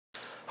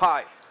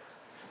Hi,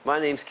 my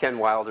name's Ken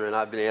Wilder, and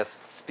I've been asked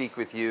to speak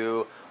with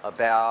you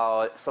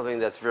about something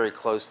that's very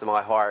close to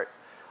my heart,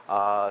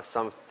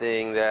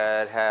 something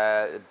that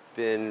had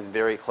been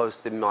very close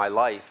to my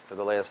life for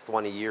the last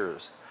 20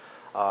 years.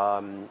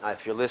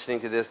 If you're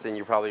listening to this, then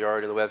you probably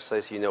already on the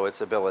website, so you know it's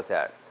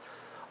Habilitat.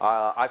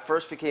 I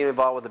first became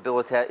involved with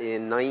Habilitat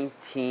in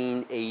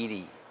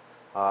 1980.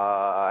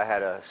 I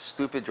had a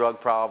stupid drug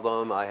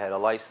problem. I had a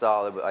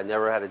lifestyle. I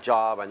never had a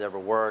job. I never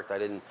worked.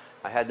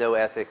 I had no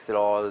ethics at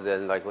all other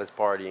than like, let's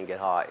party and get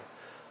high.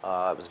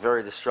 It was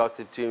very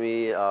destructive to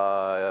me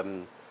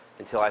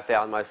until I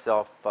found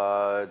myself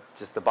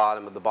just the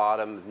bottom of the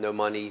bottom, no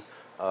money,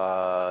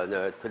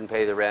 couldn't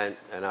pay the rent,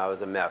 and I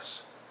was a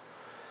mess.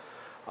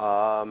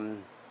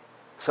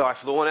 So I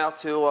flew on out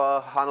to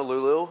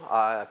Honolulu.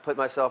 I put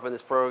myself in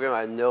this program.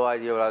 I had no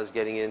idea what I was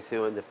getting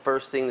into, and the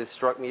first thing that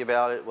struck me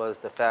about it was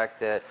the fact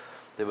that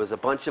there was a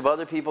bunch of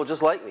other people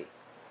just like me.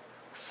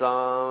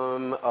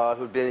 Some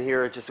who'd been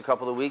here just a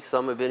couple of weeks,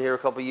 some had been here a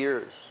couple of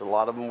years. A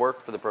lot of them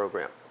worked for the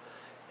program.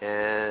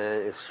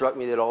 And it struck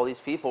me that all these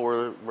people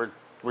were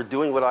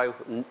doing what I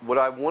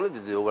wanted to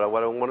do, what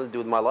I wanted to do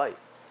with my life.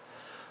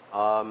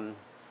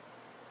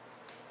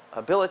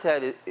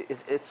 Habilitat,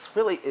 it's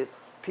really...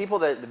 people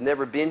that have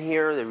never been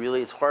here,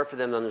 it's hard for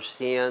them to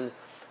understand.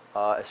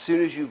 As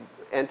soon as you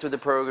enter the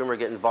program or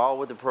get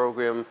involved with the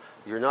program,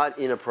 you're not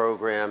in a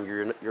program,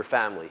 you're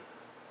family.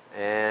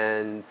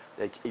 And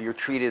you're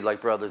treated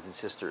like brothers and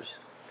sisters.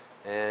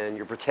 And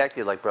you're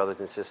protected like brothers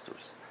and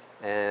sisters.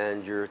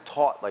 And you're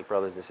taught like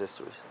brothers and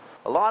sisters.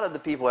 A lot of the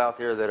people out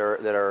there that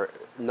are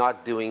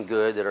not doing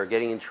good, that are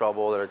getting in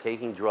trouble, that are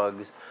taking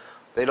drugs,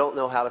 they don't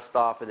know how to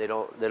stop, and they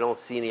don't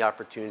see any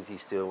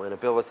opportunities to. And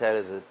Habilitat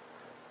is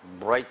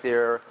right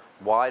there,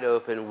 wide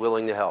open,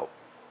 willing to help.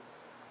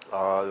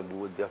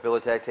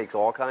 Habilitat takes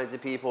all kinds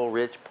of people,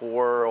 rich,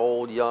 poor,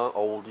 old,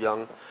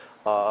 young,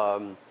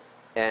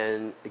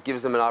 and it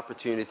gives them an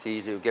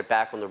opportunity to get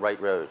back on the right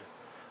road.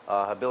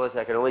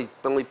 Habilitat can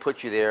only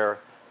put you there,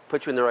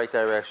 put you in the right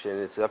direction.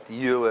 It's up to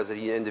you as an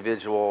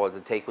individual to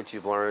take what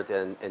you've learned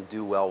and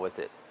do well with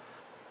it.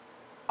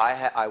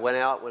 I went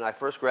out when I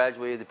first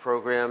graduated the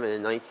program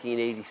in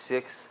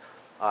 1986.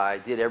 I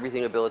did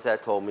everything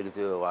Habilitat told me to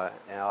do,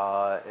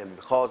 and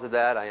because of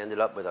that, I ended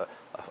up with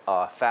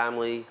a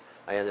family.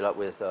 I ended up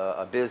with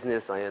a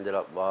business. I ended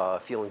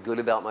up feeling good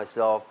about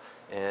myself,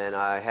 and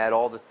I had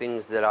all the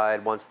things that I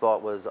had once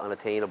thought was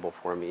unattainable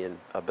for me, and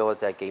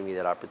Habilitat gave me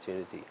that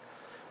opportunity.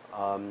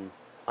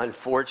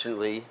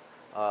 Unfortunately,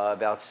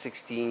 about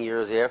 16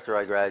 years after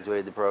I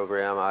graduated the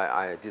program,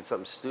 I did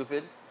something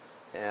stupid,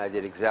 and I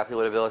did exactly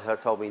what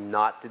Habilitat told me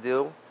not to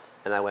do,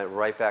 and I went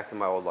right back to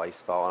my old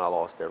lifestyle, and I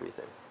lost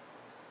everything.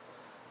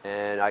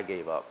 And I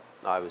gave up.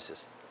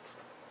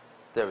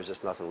 There was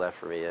just nothing left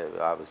for me.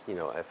 I was,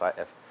 if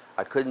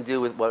I couldn't do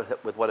with what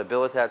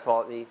Habilitat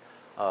taught me,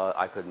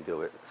 I couldn't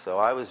do it. So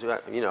I was,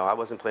 I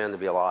wasn't planning to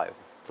be alive.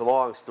 It's a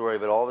long story,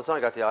 but all of a sudden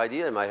I got the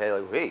idea in my head,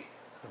 like, wait,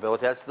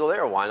 Habilitat's still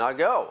there. Why not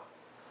go?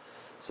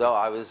 So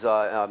I was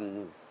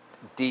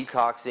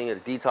detoxing at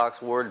a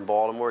detox ward in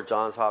Baltimore at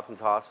Johns Hopkins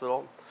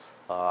Hospital.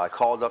 I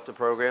called up the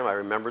program. I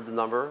remembered the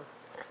number,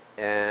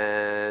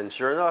 and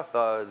sure enough,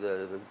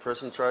 the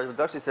person in charge of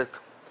the said,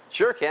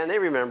 "Sure, Ken, they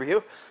remember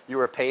you. You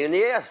were a pain in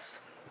the ass,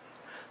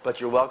 but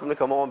you're welcome to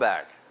come on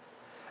back."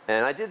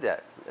 And I did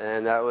that,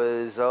 and that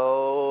was,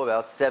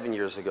 about 7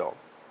 years ago.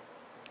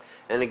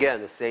 And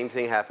again, the same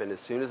thing happened. As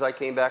soon as I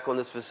came back on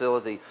this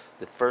facility,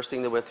 the first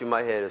thing that went through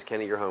my head is,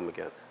 "Kenny, you're home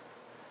again."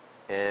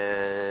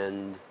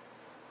 And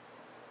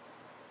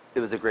it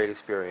was a great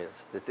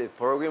experience. The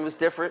program was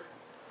different.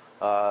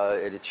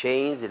 It had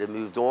changed. It had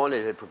moved on.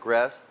 It had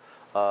progressed.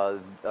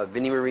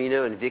 Vinnie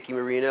Marino and Vicky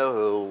Marino,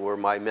 who were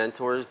my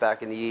mentors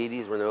back in the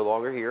 80s, were no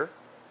longer here.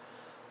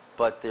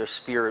 But their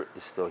spirit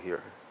is still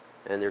here.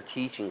 And their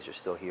teachings are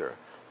still here.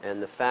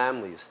 And the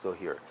family is still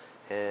here.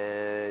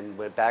 And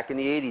back in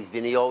the 80s,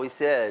 Vinnie always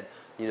said,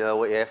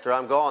 after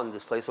I'm gone,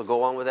 this place will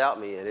go on without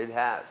me. And it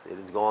has. It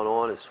has gone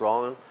on. It's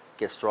strong.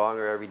 Gets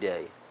stronger every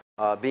day.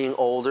 Being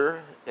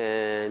older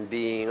and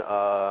being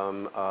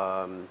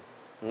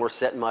more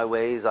set in my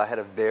ways, I had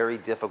a very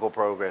difficult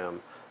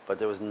program. But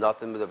there was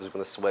nothing that was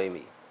going to sway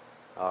me.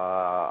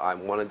 I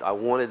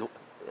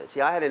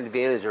had an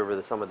advantage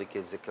over some of the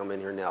kids that come in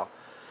here now,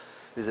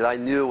 is that I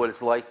knew what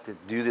it's like to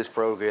do this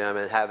program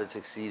and have it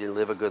succeed and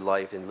live a good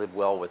life and live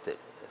well with it.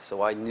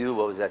 So I knew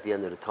what was at the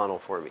end of the tunnel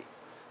for me,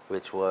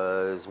 which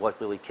was what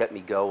really kept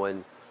me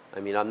going. I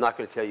mean, I'm not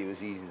going to tell you it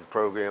was easy. The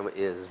program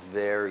is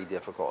very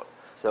difficult.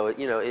 So,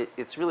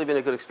 it's really been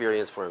a good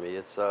experience for me.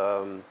 It's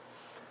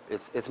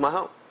my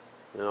home.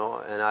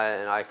 And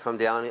I come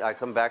down. I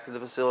come back to the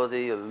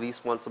facility at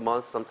least once a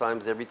month,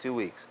 sometimes every 2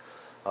 weeks.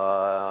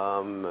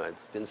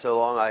 It's been so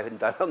long, I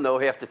don't know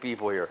half the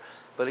people here.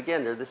 But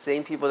again, they're the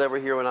same people that were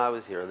here when I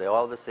was here. They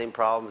all have the same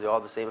problems. They all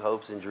have the same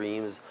hopes and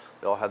dreams.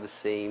 They all have the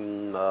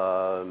same,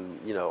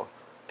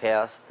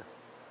 past.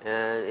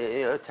 And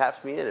it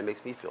taps me in. It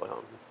makes me feel at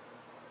home.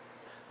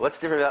 What's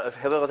different about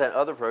Habilitat and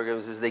other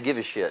programs is they give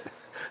a shit.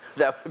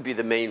 That would be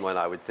the main one,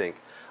 I would think.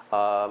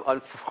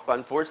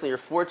 Unfortunately or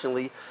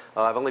fortunately,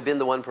 I've only been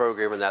to one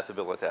program, and that's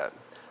Habilitat.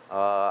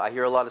 I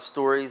hear a lot of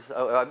stories.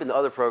 I've been to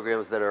other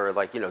programs that are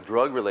like,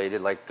 drug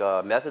related, like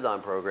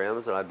methadone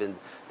programs, and I've been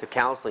to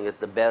counseling at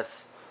the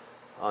best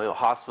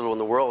hospital in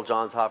the world,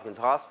 Johns Hopkins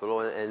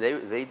Hospital, and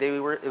they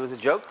were, it was a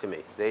joke to me.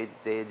 They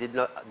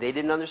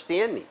didn't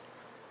understand me.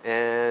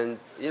 And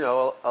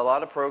a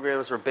lot of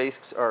programs are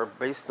based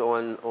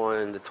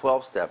on the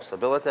 12 steps.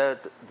 Habilitat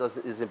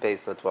isn't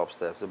based on 12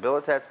 steps.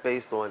 Habilitat's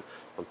based on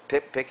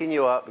picking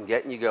you up and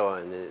getting you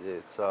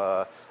going.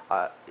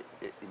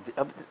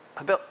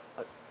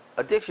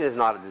 Addiction is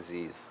not a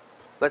disease.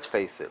 Let's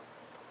face it.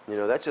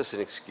 That's just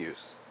an excuse.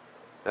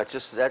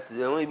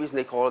 The only reason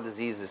they call it a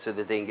disease is so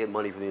that they can get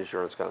money from the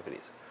insurance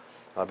companies.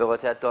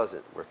 Habilitat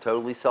doesn't. We're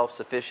totally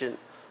self-sufficient.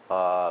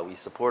 We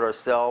support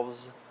ourselves.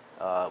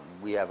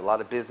 We have a lot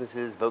of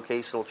businesses,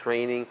 vocational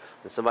training.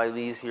 When somebody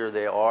leaves here,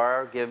 they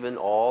are given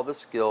all the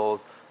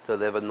skills to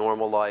live a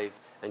normal life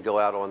and go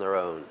out on their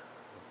own.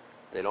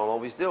 They don't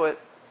always do it,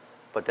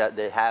 but that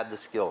they have the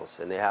skills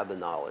and they have the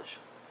knowledge.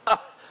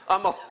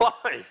 I'm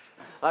alive.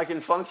 I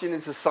can function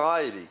in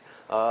society.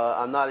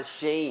 I'm not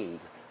ashamed.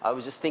 I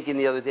was just thinking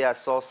the other day, I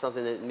saw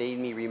something that made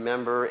me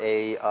remember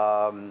a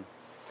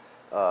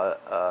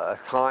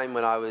time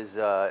when I was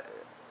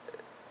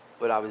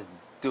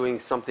doing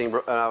something,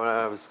 when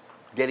I was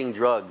getting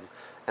drugs,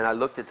 and I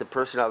looked at the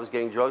person I was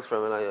getting drugs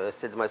from, and I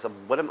said to myself,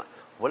 what am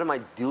I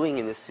doing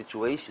in this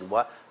situation?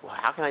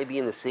 How can I be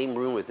in the same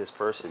room with this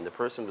person? The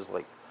person was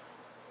like,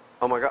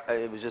 oh my God,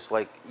 it was just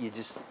like, it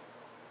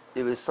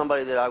was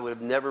somebody that I would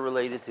have never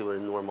related to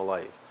in a normal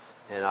life.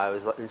 And I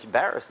was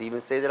embarrassed to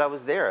even say that I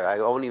was there. I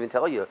won't even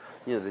tell you,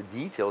 the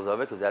details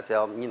of it, because that's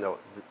how,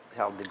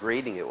 how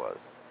degrading it was.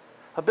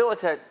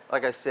 Habilitat,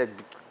 like I said,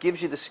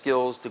 gives you the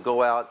skills to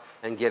go out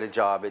and get a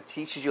job. It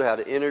teaches you how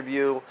to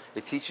interview.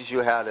 It teaches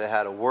you how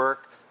to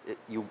work.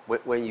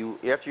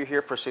 After you're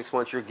here for 6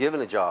 months, you're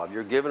given a job.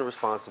 You're given a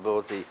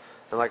responsibility.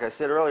 And like I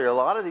said earlier, a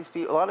lot of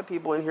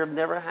people in here have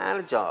never had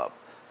a job,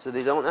 so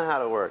they don't know how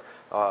to work.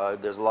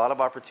 There's a lot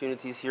of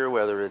opportunities here,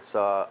 whether it's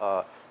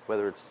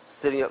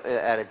sitting up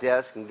at a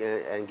desk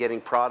and getting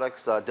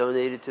products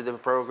donated to the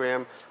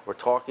program, or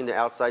talking to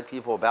outside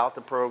people about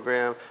the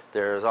program.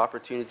 There's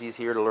opportunities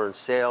here to learn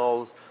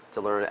sales,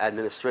 to learn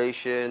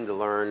administration, to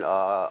learn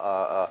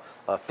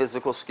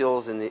physical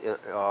skills,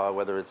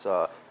 whether it's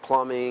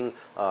plumbing,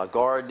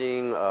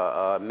 gardening,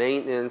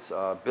 maintenance,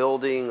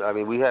 building. I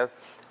mean, we're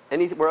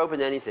open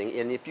to anything.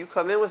 And if you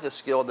come in with a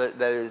skill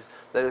that is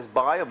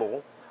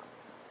viable,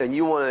 and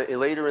you want to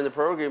later in the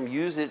program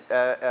use it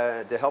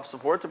to help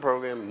support the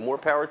program, more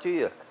power to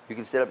you. You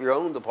can set up your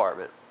own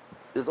department.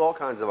 There's all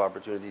kinds of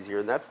opportunities here,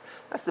 and that's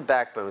the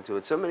backbone to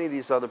it. So many of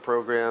these other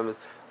programs,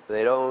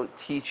 they don't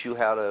teach you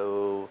how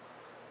to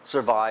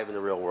survive in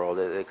the real world.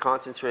 They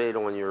concentrate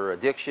on your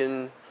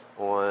addiction,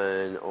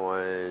 on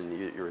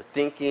your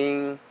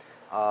thinking,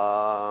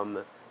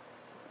 but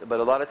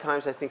a lot of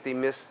times I think they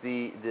miss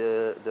the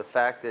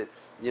fact that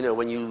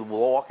when you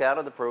walk out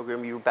of the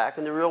program, you're back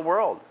in the real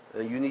world.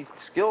 And you need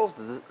skills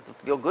to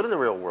feel good in the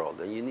real world,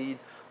 and you need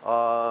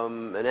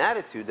an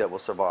attitude that will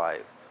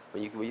survive.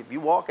 If you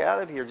walk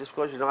out of here just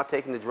because you're not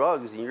taking the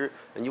drugs,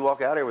 and you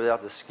walk out of here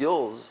without the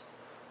skills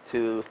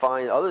to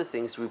find other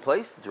things to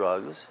replace the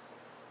drugs,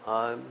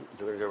 you're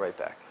going to go right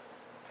back.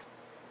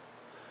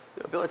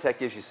 Habilitat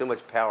gives you so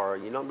much power.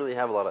 You don't really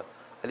have I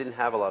didn't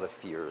have a lot of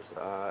fears.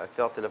 I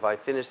felt that if I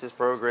finished this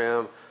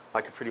program, I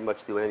could pretty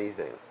much do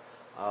anything.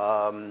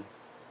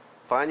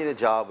 Finding a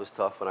job was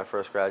tough when I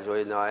first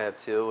graduated. Now I have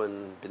two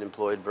and been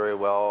employed very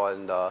well,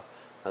 and I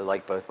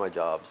like both my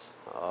jobs.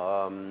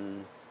 I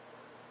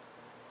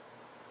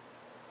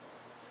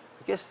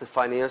guess the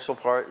financial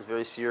part is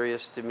very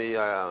serious to me.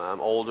 I'm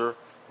older.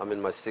 I'm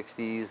in my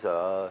 60s,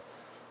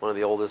 one of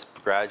the oldest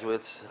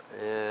graduates,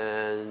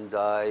 and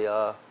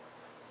I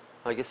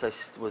guess I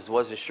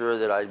wasn't sure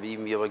that I'd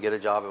even be able to get a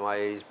job at my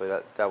age,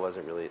 but that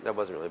wasn't really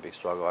a big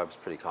struggle. I was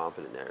pretty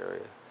confident in that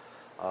area.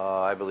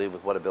 I believe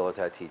with what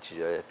Habilitat teaches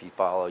you, if you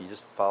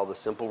just follow the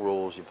simple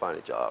rules, you find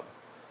a job.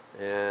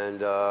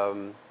 And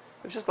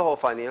it's just the whole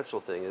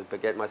financial thing, is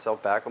getting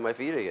myself back on my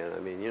feet again. I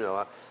mean,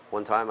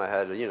 one time I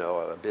had,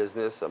 a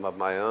business of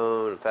my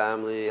own,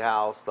 family,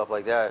 house, stuff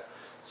like that.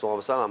 So all of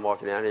a sudden I'm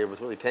walking down here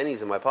with really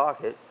pennies in my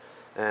pocket,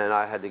 and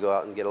I had to go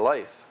out and get a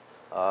life.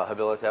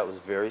 Habilitat was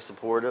very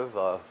supportive,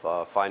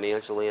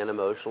 financially and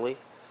emotionally,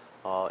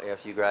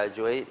 after you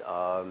graduate.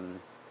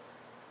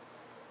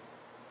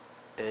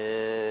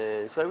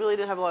 And so I really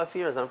didn't have a lot of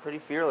fears. I'm pretty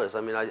fearless.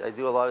 I mean, I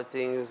do a lot of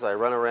things. I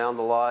run around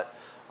a lot.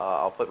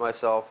 I'll put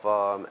myself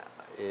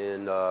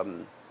in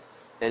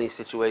any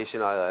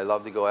situation. I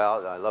love to go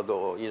out. I love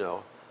to,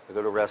 I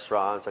go to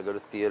restaurants. I go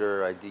to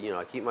theater. I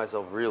keep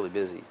myself really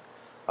busy.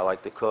 I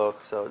like to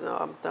cook. So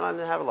no, then I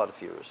didn't have a lot of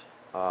fears.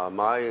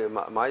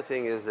 My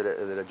thing is that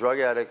a drug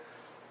addict,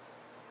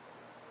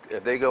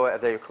 if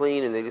they're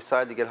clean and they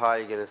decide to get high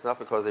again, it's not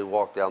because they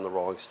walked down the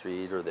wrong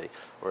street or they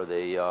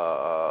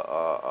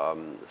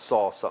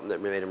saw something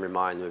that made them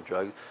remind them of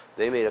drugs.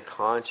 They made a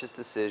conscious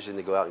decision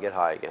to go out and get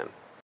high again.